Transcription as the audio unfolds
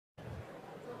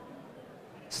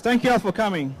So thank you all for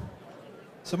coming.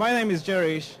 So my name is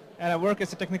Jarish, and I work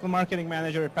as a technical marketing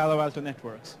manager at Palo Alto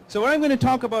Networks. So what I'm going to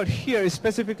talk about here is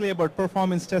specifically about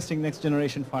performance testing next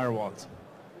generation firewalls.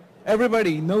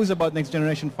 Everybody knows about next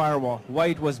generation firewall, why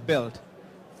it was built,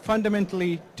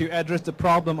 fundamentally to address the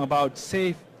problem about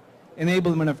safe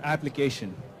enablement of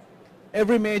application.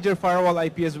 Every major firewall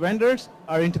IPS vendors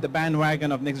are into the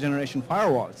bandwagon of next generation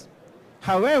firewalls.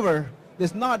 However,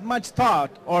 there's not much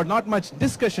thought or not much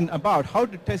discussion about how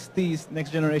to test these next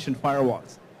generation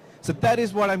firewalls. So that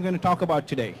is what I'm going to talk about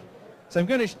today. So I'm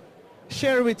going to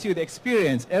share with you the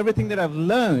experience, everything that I've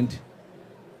learned,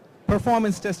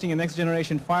 performance testing a next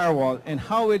generation firewall, and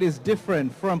how it is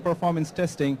different from performance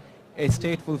testing a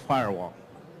stateful firewall.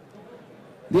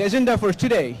 The agenda for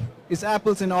today is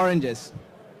apples and oranges.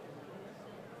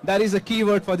 That is a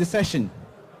keyword for the session.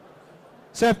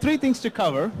 So I have three things to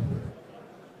cover.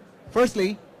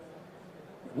 Firstly,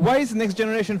 why is next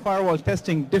generation firewall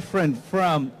testing different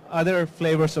from other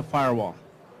flavors of firewall?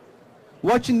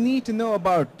 What you need to know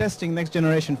about testing next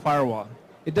generation firewall.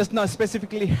 It does not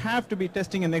specifically have to be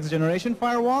testing a next generation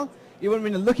firewall. Even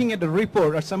when you're looking at a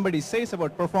report or somebody says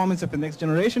about performance of a next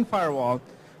generation firewall,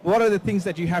 what are the things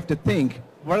that you have to think?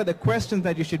 What are the questions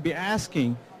that you should be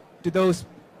asking to those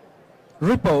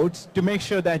reports to make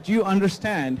sure that you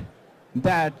understand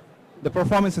that the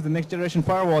performance of the next generation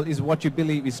firewall is what you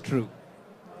believe is true?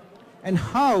 And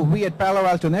how we at Palo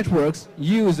Alto Networks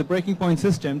use the breaking point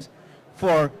systems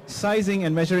for sizing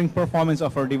and measuring performance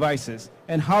of our devices,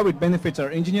 and how it benefits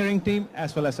our engineering team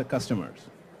as well as our customers.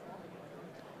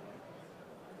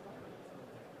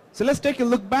 So let's take a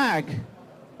look back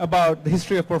about the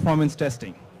history of performance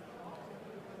testing.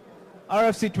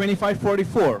 RFC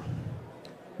 2544.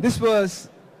 This was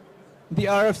the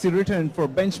RFC written for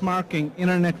benchmarking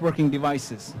internet networking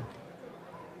devices.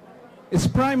 It's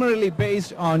primarily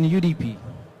based on UDP.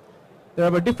 There are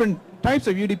about different types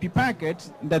of UDP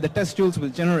packets that the test tools will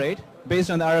generate based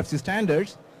on the RFC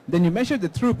standards. Then you measure the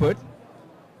throughput,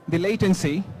 the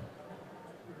latency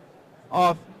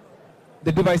of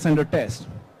the device under test.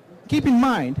 Keep in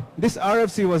mind, this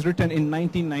RFC was written in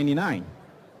 1999.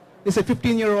 It's a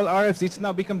 15-year-old RFC. It's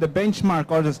now become the benchmark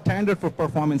or the standard for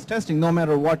performance testing, no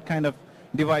matter what kind of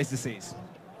device this is.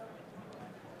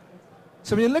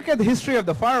 So when you look at the history of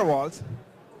the firewalls,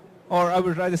 or I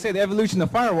would rather say the evolution of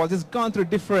firewalls, it's gone through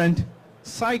different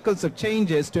cycles of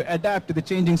changes to adapt to the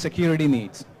changing security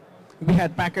needs. We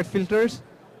had packet filters,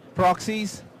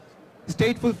 proxies,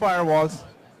 stateful firewalls,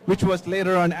 which was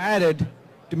later on added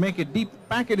to make it deep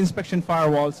packet inspection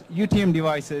firewalls, UTM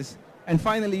devices, and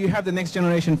finally you have the next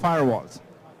generation firewalls.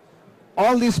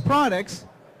 All these products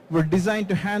were designed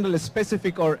to handle a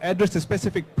specific or address a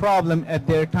specific problem at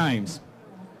their times.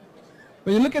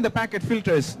 When you look at the packet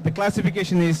filters, the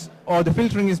classification is, or the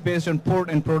filtering is based on port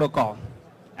and protocol.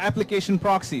 Application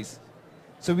proxies.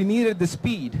 So we needed the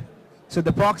speed. So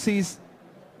the proxies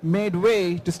made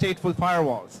way to stateful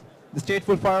firewalls. The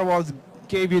stateful firewalls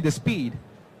gave you the speed,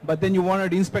 but then you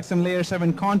wanted to inspect some layer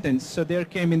 7 contents, so there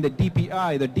came in the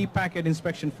DPI, the deep packet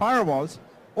inspection firewalls,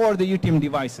 or the UTM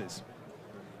devices.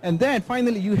 And then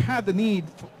finally you have the need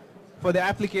for the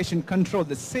application control,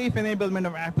 the safe enablement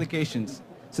of applications.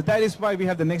 So that is why we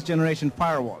have the next generation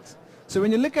firewalls. So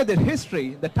when you look at the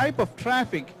history, the type of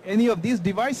traffic any of these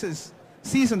devices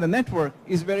sees on the network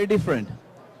is very different.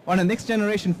 On a next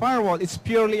generation firewall, it's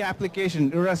purely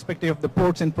application, irrespective of the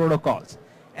ports and protocols,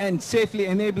 and safely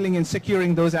enabling and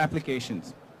securing those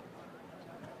applications.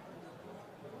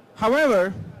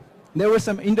 However, there were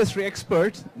some industry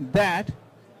experts that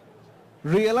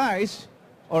realized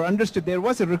or understood there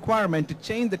was a requirement to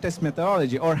change the test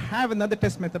methodology or have another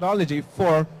test methodology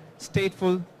for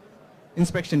stateful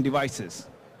inspection devices.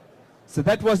 So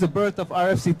that was the birth of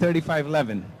RFC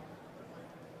 3511.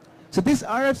 So this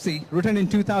RFC, written in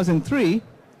 2003,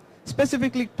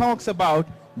 specifically talks about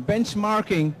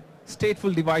benchmarking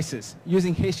stateful devices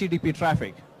using HTTP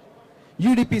traffic.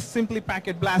 UDP is simply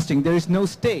packet blasting. There is no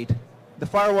state. The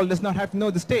firewall does not have to know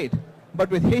the state. But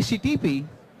with HTTP,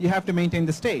 you have to maintain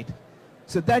the state.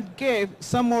 So that gave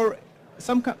somewhat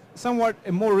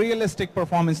a more realistic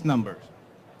performance numbers.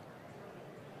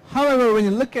 However, when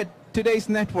you look at today's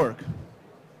network,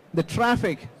 the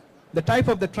traffic, the type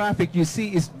of the traffic you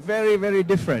see is very, very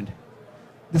different.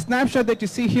 The snapshot that you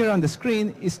see here on the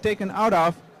screen is taken out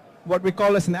of what we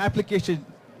call as an application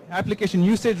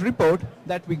usage report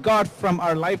that we got from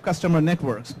our live customer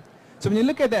networks. So when you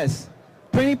look at this,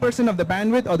 20% of the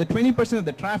bandwidth or the 20% of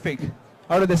the traffic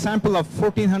out of the sample of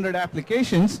 1,400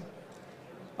 applications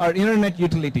are internet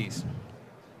utilities.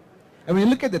 And when you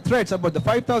look at the threads, about the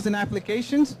 5,000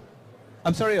 applications,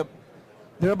 there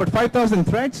are about 5,000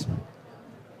 threads.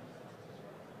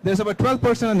 There's about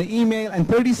 12% on the email, and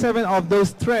 37 of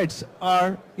those threads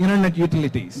are internet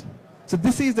utilities. So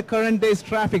this is the current day's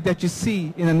traffic that you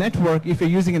see in a network if you're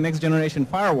using a next generation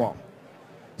firewall.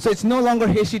 So it's no longer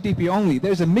HTTP only.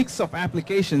 There's a mix of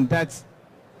applications that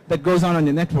goes on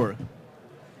your network.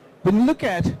 When you look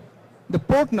at the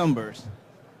port numbers,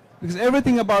 because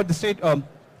everything about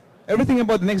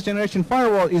the next generation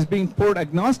firewall is being port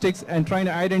agnostics and trying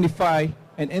to identify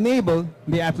and enable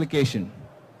the application.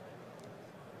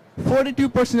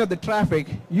 42% of the traffic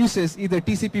uses either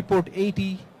TCP port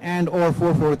 80 and or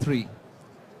 443.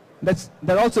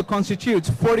 That also constitutes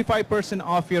 45%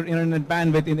 of your internet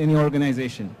bandwidth in any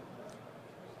organization.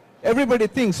 Everybody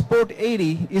thinks port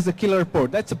 80 is a killer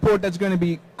port. That's a port that's going to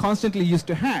be constantly used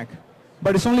to hack.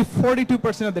 But it's only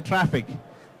 42% of the traffic.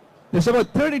 There's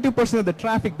about 32% of the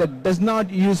traffic that does not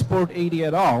use port 80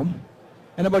 at all,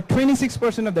 and about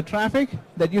 26% of the traffic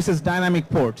that uses dynamic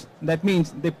ports. That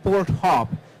means they port hop.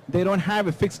 They don't have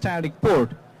a fixed static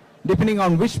port. Depending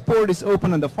on which port is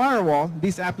open on the firewall,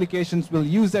 these applications will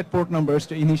use that port numbers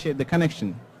to initiate the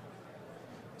connection.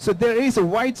 So there is a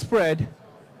widespread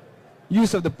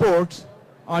use of the ports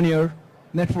on your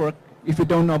network if you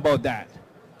don't know about that.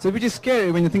 So which is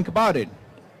scary when you think about it.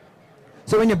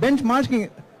 So when you're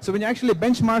actually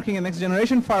benchmarking a next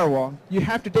generation firewall, you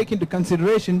have to take into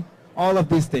consideration all of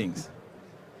these things.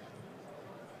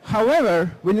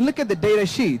 However, when you look at the data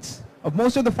sheets of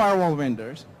most of the firewall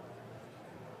vendors,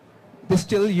 they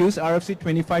still use RFC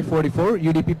 2544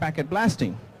 UDP packet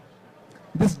blasting.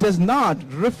 This does not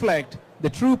reflect the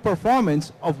true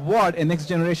performance of what a next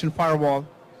generation firewall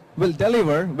will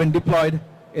deliver when deployed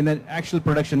in an actual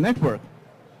production network.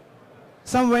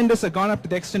 Some vendors have gone up to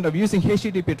the extent of using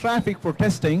HTTP traffic for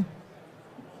testing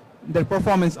their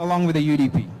performance along with the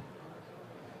UDP.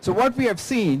 So what we have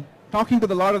seen, talking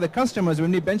to a lot of the customers,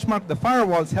 when we benchmark the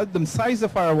firewalls, help them size the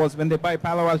firewalls when they buy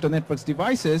Palo Alto Networks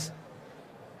devices,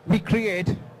 we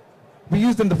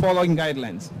use them the following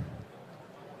guidelines.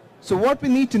 So what we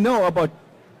need to know about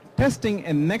testing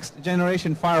a next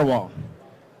generation firewall: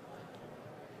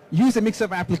 use a mix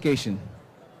of application.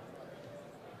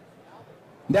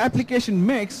 The application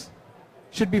mix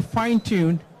should be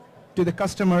fine-tuned to the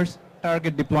customer's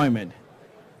target deployment.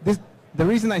 The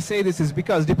reason I say this is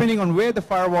because depending on where the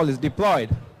firewall is deployed,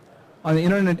 on the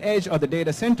internet edge or the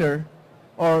data center,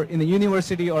 or in a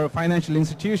university or a financial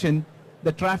institution,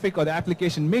 the traffic or the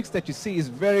application mix that you see is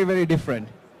very, very different.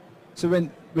 So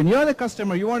when you're the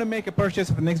customer, you want to make a purchase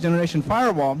of a next generation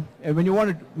firewall, and when you want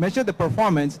to measure the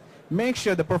performance, make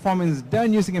sure the performance is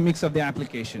done using a mix of the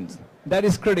applications. That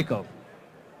is critical.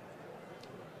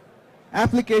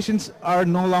 Applications are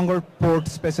no longer port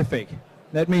specific.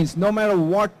 That means no matter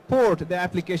what port the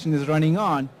application is running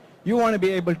on, you want to be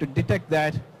able to detect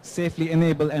that, safely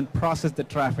enable and process the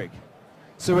traffic.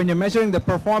 So when you're measuring the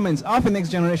performance of a next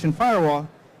generation firewall,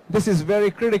 this is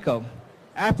very critical.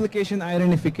 Application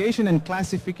identification and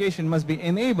classification must be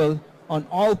enabled on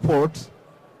all ports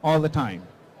all the time.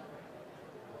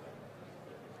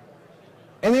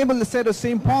 Enable the set of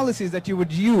same policies that you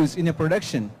would use in a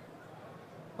production.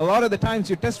 A lot of the times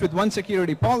you test with one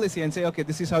security policy and say, okay,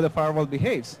 this is how the firewall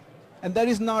behaves. And that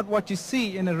is not what you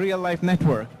see in a real-life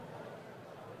network.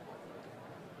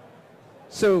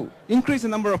 So increase the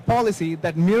number of policy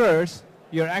that mirrors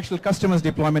your actual customer's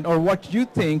deployment, or what you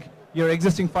think your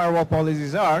existing firewall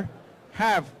policies are.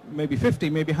 Have maybe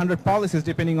 50, maybe 100 policies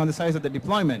depending on the size of the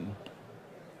deployment.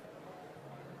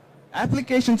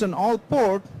 Applications on all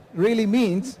ports really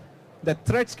means that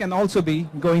threats can also be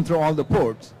going through all the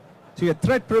ports. So your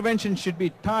threat prevention should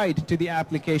be tied to the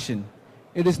application.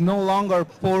 It is no longer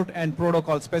port and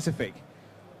protocol specific.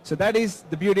 So that is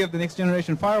the beauty of the next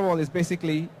generation firewall, is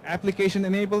basically application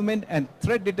enablement and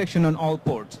threat detection on all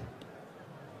ports.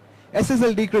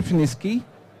 SSL decryption is key.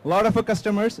 A lot of our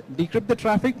customers decrypt the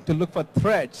traffic to look for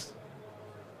threats.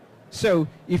 So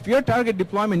if your target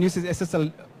deployment uses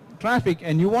SSL traffic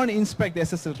and you want to inspect the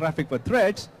SSL traffic for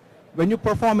threats, when you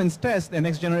performance test the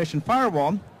next generation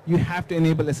firewall, you have to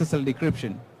enable SSL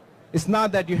decryption. It's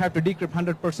not that you have to decrypt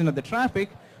 100% of the traffic,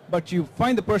 but you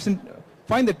find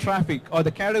the traffic or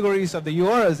the categories of the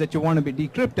URLs that you want to be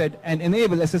decrypted and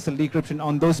enable SSL decryption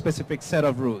on those specific set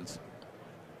of rules.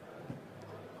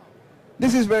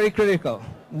 This is very critical.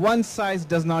 One size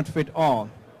does not fit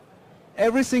all.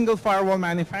 Every single firewall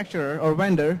manufacturer or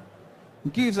vendor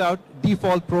gives out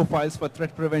default profiles for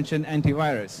threat prevention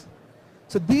antivirus.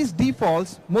 So these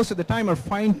defaults most of the time are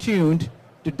fine-tuned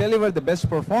to deliver the best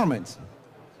performance,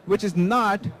 which is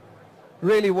not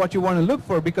really what you want to look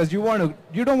for, because you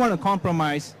don't want to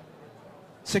compromise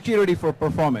security for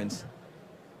performance.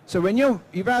 So when you're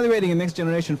evaluating a next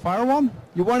generation firewall,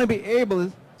 you want to be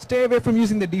able Stay away from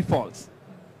using the defaults.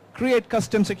 Create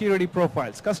custom security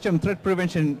profiles, custom threat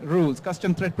prevention rules,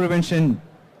 custom antivirus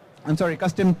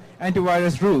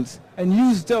rules, and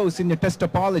use those in your test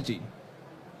topology.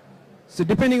 So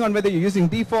depending on whether you're using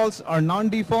defaults or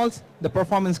non-defaults, the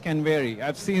performance can vary.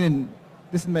 I've seen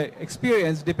this in my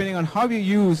experience, depending on how you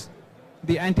use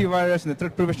the antivirus and the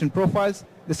threat prevention profiles,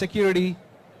 the security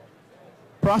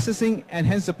processing, and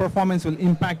hence the performance will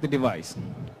impact the device.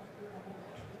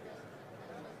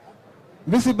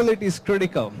 Visibility is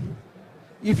critical.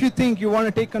 If you think you want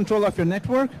to take control of your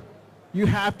network, you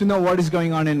have to know what is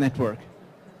going on in network.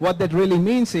 What that really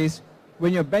means is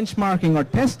when you're benchmarking or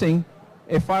testing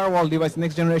a firewall device,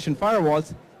 next generation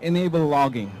firewalls, enable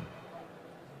logging.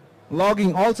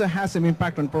 Logging also has some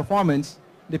impact on performance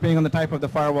depending on the type of the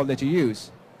firewall that you use.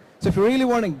 So if you really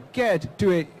want to get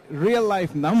to a real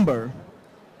life number,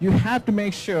 you have to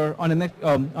make sure on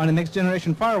a next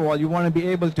generation firewall you want to be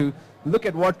able to look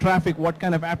at what traffic, what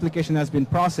kind of application has been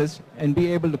processed, and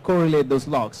be able to correlate those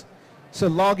logs. So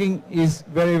logging is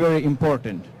very, very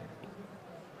important.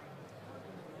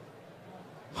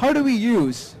 How do we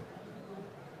use?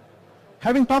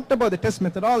 Having talked about the test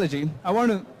methodology, I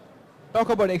want to talk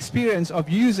about experience of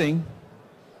using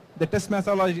the test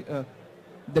methodology,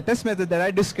 the test method that I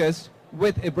discussed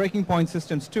with a breaking point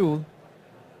systems tool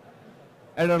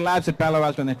at our labs at Palo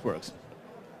Alto Networks.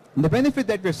 And the benefit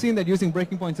that we've seen that using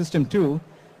breaking point system tool,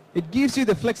 it gives you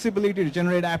the flexibility to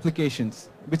generate applications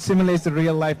which simulates the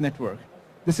real life network.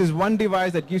 This is one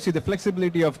device that gives you the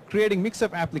flexibility of creating mix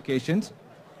of applications,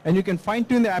 and you can fine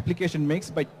tune the application mix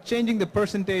by changing the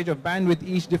percentage of bandwidth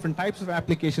each different types of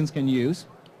applications can use.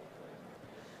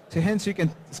 So hence you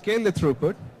can scale the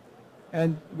throughput.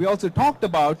 And we also talked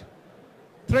about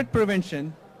threat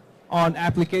prevention on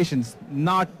applications,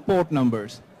 not port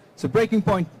numbers. So breaking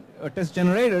point test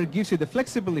generator gives you the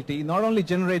flexibility not only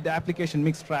generate the application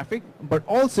mix traffic, but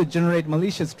also generate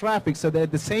malicious traffic so that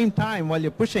at the same time while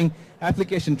you're pushing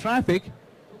application traffic,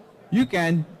 you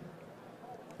can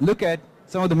look at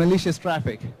some of the malicious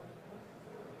traffic.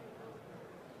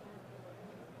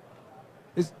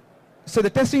 So the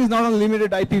testing is not only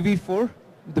limited to IPv4,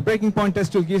 the breaking point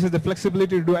test tool gives us the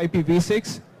flexibility to do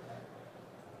IPv6,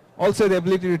 also the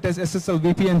ability to test SSL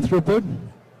VPN throughput.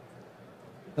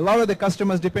 A lot of the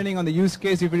customers, depending on the use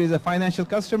case, if it is a financial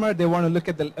customer, they want to look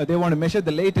at they want to measure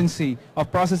the latency of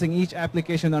processing each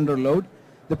application under load.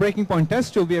 The breaking point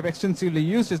test tool we have extensively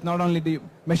used is not only to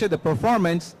measure the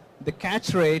performance, the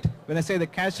catch rate, when I say the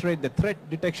catch rate, the threat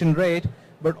detection rate,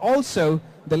 but also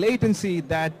the latency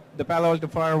that the Palo Alto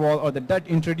firewall or the DUT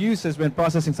introduces when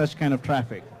processing such kind of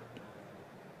traffic.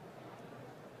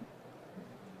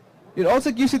 It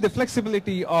also gives you the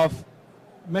flexibility of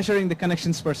measuring the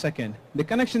connections per second. The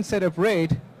connection setup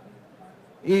rate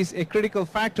is a critical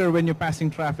factor when you're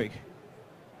passing traffic.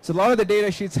 So a lot of the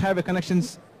data sheets have a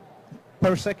connections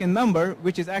per second number,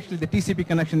 which is actually the TCP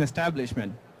connection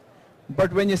establishment.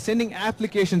 But when you're sending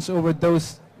applications over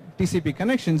those TCP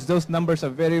connections, those numbers are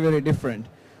very, very different.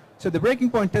 So the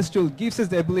breaking point test tool gives us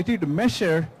the ability to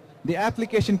measure the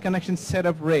application connection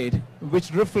setup rate,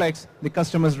 which reflects the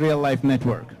customer's real-life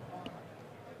network.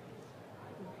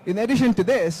 In addition to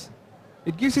this,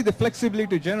 it gives you the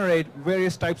flexibility to generate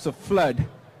various types of flood.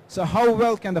 So how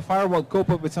well can the firewall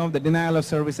cope up with some of the denial of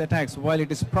service attacks while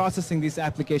it is processing this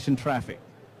application traffic?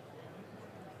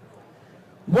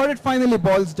 What it finally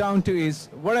boils down to is,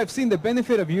 what I've seen the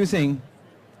benefit of using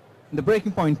the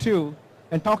breaking point tool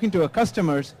and talking to our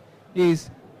customers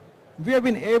is we have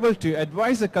been able to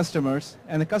advise the customers,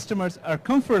 and the customers are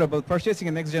comfortable purchasing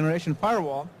a next generation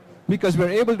firewall because we're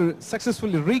able to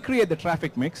successfully recreate the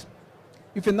traffic mix.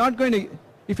 If you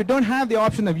don't have the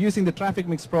option of using the traffic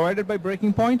mix provided by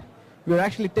breaking point, we're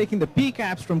actually taking the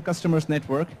PCAPs from customers'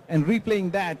 network and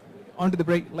replaying that onto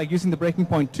the like using the breaking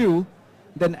point tool,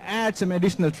 then add some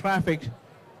additional traffic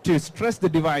to stress the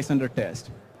device under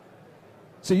test.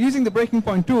 So using the breaking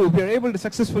point tool, we are able to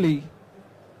successfully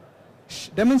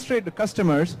demonstrate to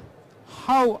customers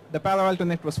how the Palo Alto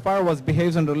Networks firewalls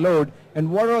behaves under load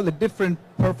and what are all the different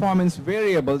performance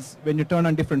variables when you turn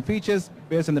on different features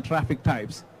based on the traffic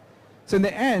types. So in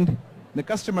the end, the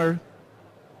customer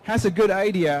has a good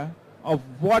idea of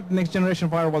what next generation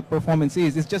firewall performance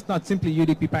is. It's just not simply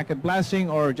UDP packet blasting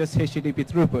or just HTTP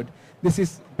throughput. This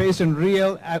is based on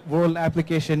real world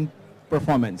application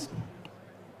performance.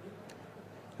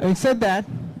 Having said that,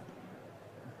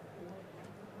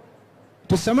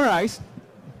 to summarize,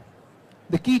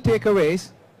 the key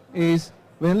takeaways is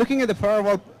when looking at the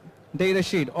firewall data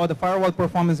sheet or the firewall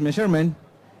performance measurement,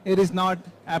 it is not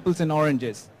apples and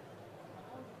oranges.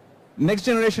 Next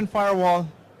generation firewall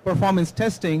performance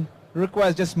testing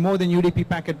requires just more than UDP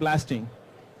packet blasting.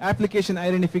 Application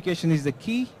identification is the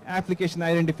key. Application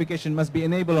identification must be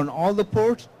enabled on all the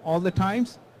ports, all the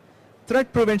times.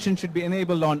 Threat prevention should be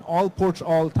enabled on all ports,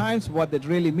 all times. What that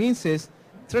really means is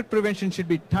threat prevention should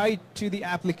be tied to the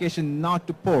application, not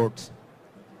to ports.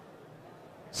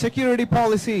 Security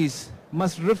policies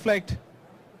must reflect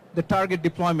the target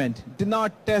deployment. Do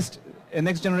not test a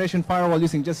next generation firewall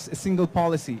using just a single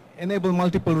policy. Enable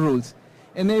multiple rules.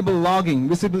 Enable logging.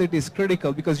 Visibility is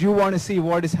critical because you want to see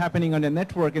what is happening on the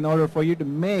network in order for you to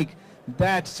make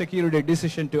that security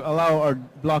decision to allow or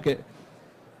block an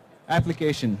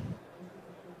application.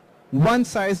 One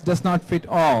size does not fit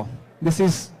all. This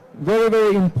is very,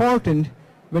 very important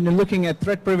when you're looking at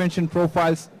threat prevention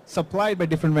profiles supplied by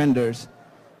different vendors.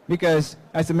 Because,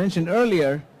 as I mentioned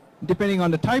earlier, depending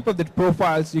on the type of the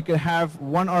profiles, you can have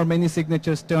one or many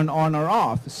signatures turned on or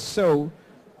off. So,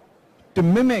 to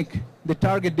mimic the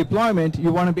target deployment,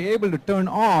 you want to be able to turn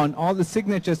on all the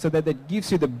signatures so that it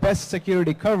gives you the best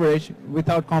security coverage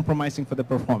without compromising for the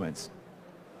performance.